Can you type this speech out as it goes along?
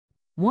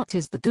What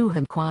is the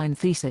Duhem-Quine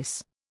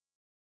thesis?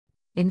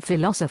 In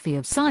philosophy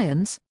of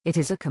science, it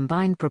is a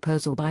combined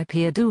proposal by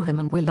Pierre Duhem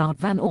and Willard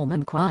van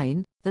Orman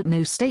Quine, that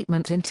no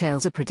statement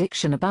entails a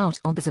prediction about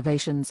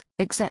observations,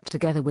 except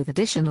together with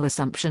additional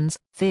assumptions,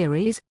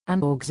 theories,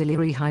 and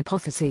auxiliary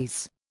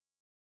hypotheses.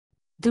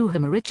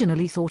 Duhem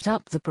originally thought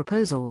up the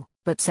proposal,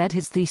 but said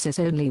his thesis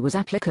only was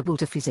applicable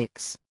to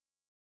physics.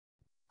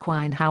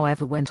 Quine,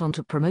 however, went on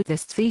to promote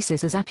this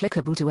thesis as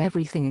applicable to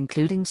everything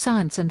including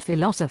science and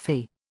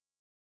philosophy.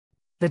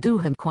 The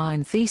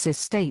Duhem-Quine thesis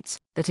states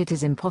that it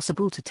is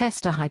impossible to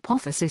test a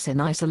hypothesis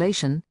in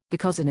isolation,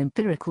 because an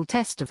empirical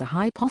test of the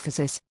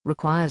hypothesis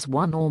requires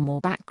one or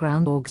more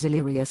background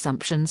auxiliary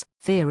assumptions,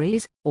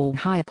 theories, or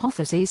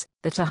hypotheses,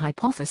 that a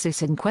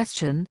hypothesis in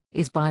question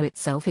is by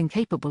itself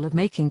incapable of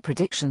making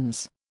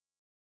predictions.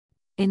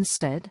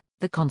 Instead,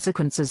 the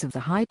consequences of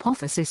the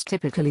hypothesis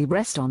typically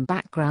rest on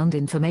background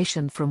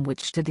information from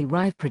which to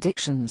derive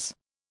predictions.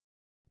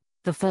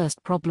 The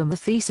first problem the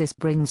thesis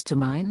brings to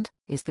mind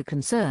is the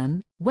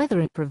concern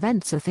whether it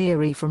prevents a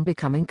theory from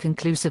becoming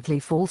conclusively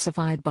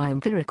falsified by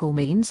empirical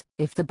means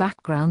if the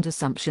background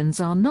assumptions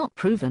are not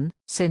proven,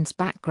 since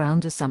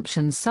background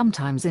assumptions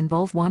sometimes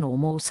involve one or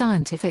more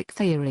scientific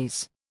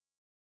theories.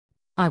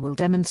 I will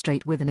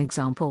demonstrate with an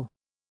example.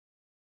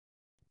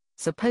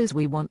 Suppose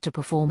we want to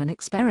perform an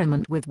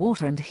experiment with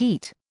water and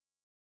heat.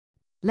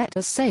 Let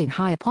us say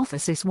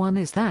hypothesis 1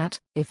 is that,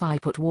 if I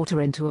put water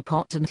into a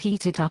pot and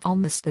heat it up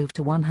on the stove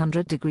to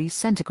 100 degrees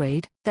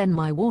centigrade, then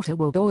my water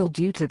will boil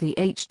due to the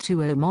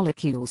H2O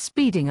molecules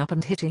speeding up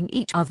and hitting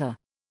each other.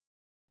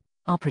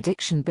 Our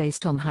prediction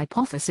based on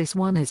hypothesis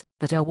 1 is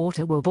that our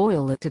water will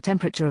boil at a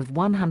temperature of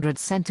 100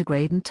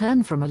 centigrade and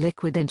turn from a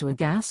liquid into a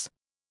gas.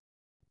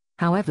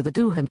 However, the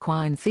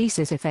Duhem-Quine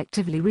thesis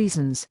effectively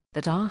reasons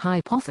that our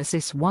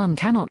hypothesis 1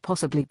 cannot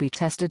possibly be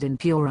tested in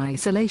pure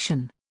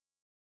isolation.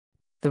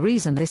 The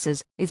reason this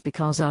is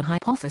because our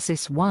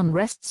hypothesis 1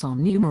 rests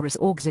on numerous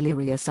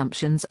auxiliary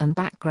assumptions and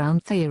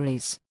background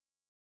theories.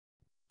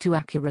 To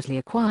accurately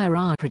acquire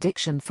our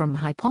prediction from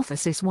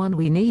hypothesis 1,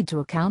 we need to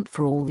account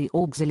for all the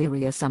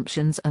auxiliary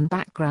assumptions and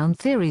background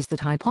theories that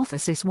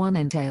hypothesis 1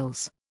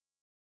 entails.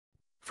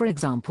 For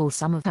example,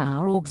 some of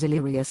our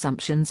auxiliary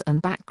assumptions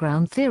and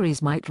background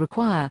theories might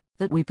require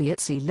that we be at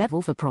sea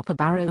level for proper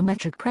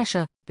barometric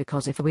pressure,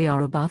 because if we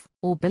are above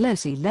or below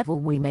sea level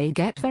we may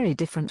get very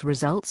different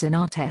results in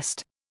our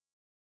test.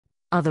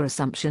 Other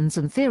assumptions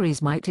and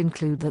theories might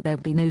include that there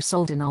be no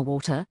salt in our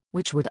water,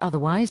 which would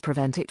otherwise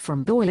prevent it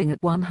from boiling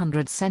at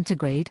 100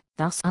 centigrade,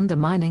 thus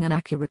undermining an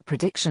accurate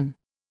prediction.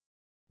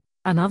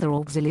 Another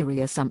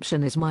auxiliary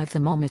assumption is my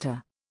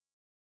thermometer.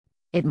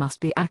 It must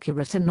be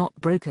accurate and not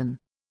broken.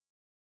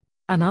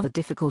 Another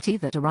difficulty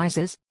that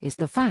arises is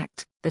the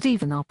fact that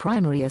even our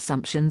primary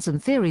assumptions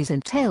and theories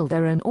entail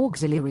their own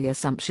auxiliary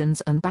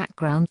assumptions and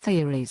background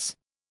theories.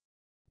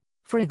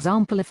 For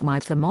example, if my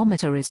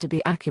thermometer is to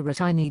be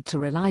accurate, I need to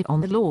rely on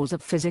the laws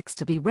of physics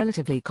to be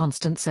relatively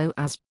constant so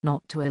as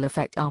not to ill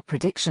affect our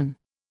prediction.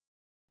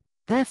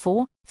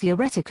 Therefore,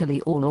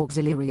 theoretically all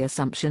auxiliary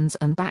assumptions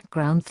and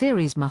background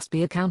theories must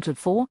be accounted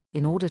for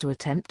in order to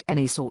attempt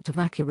any sort of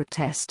accurate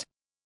test.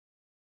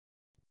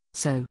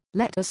 So,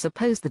 let us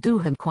suppose the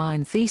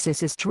Duhem-Quine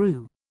thesis is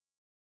true.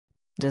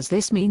 Does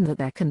this mean that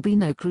there can be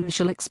no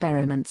crucial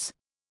experiments?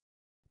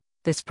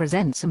 This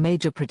presents a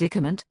major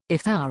predicament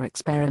if our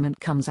experiment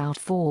comes out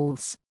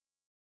false.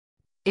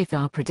 If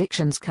our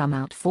predictions come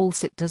out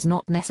false, it does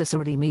not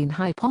necessarily mean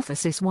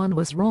hypothesis 1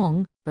 was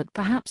wrong, but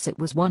perhaps it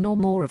was one or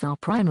more of our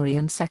primary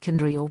and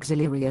secondary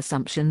auxiliary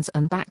assumptions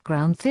and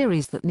background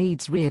theories that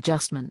needs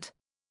readjustment.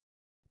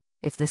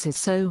 If this is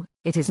so,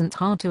 it isn't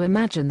hard to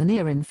imagine the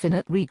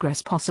near-infinite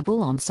regress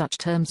possible on such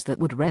terms that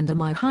would render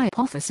my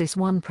hypothesis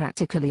 1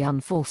 practically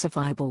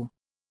unfalsifiable.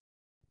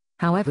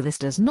 However, this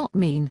does not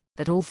mean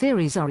that all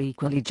theories are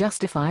equally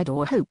justified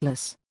or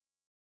hopeless.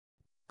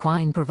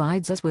 Quine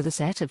provides us with a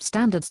set of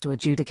standards to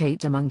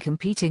adjudicate among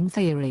competing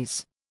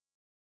theories.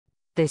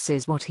 This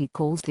is what he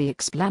calls the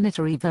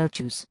explanatory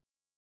virtues.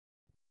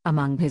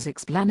 Among his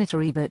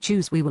explanatory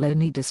virtues we will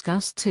only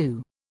discuss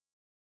two.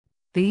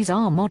 These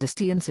are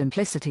modesty and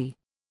simplicity.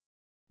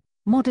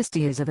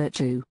 Modesty is a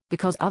virtue,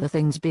 because other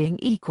things being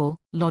equal,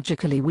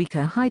 logically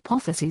weaker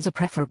hypotheses are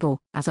preferable,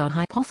 as are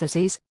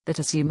hypotheses that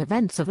assume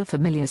events of a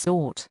familiar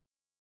sort.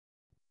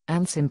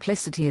 And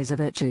simplicity is a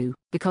virtue,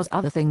 because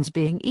other things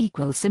being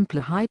equal,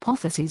 simpler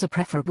hypotheses are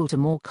preferable to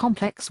more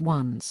complex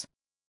ones.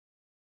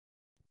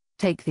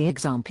 Take the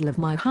example of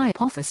my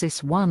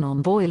hypothesis 1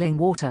 on boiling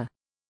water.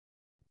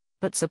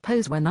 But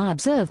suppose when I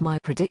observe my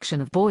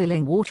prediction of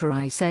boiling water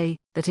I say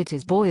that it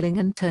is boiling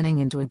and turning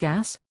into a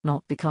gas,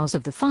 not because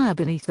of the fire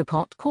beneath the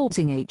pot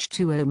causing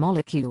H2O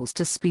molecules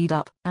to speed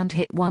up and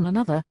hit one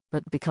another,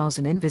 but because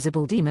an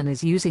invisible demon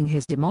is using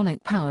his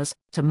demonic powers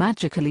to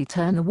magically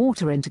turn the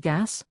water into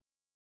gas.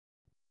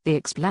 The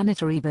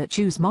explanatory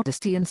virtues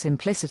modesty and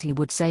simplicity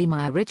would say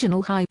my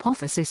original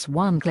hypothesis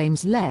 1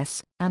 claims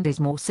less and is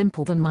more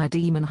simple than my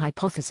demon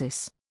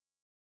hypothesis.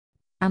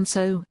 And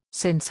so,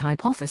 since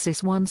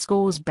hypothesis 1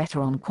 scores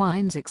better on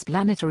Quine's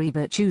explanatory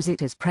virtues,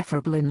 it is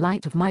preferable in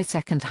light of my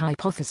second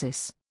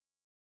hypothesis.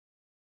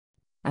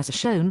 As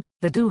shown,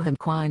 the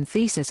Duhem-Quine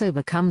thesis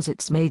overcomes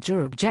its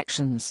major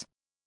objections.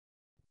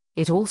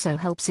 It also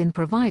helps in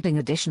providing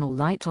additional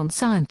light on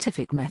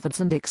scientific methods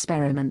and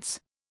experiments.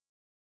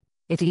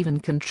 It even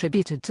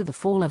contributed to the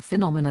fall of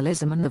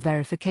phenomenalism and the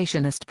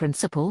verificationist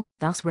principle,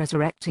 thus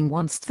resurrecting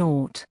once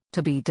thought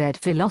to be dead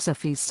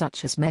philosophies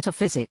such as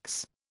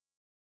metaphysics.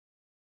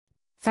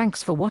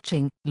 Thanks for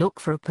watching. Look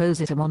for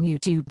Oppositum on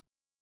YouTube.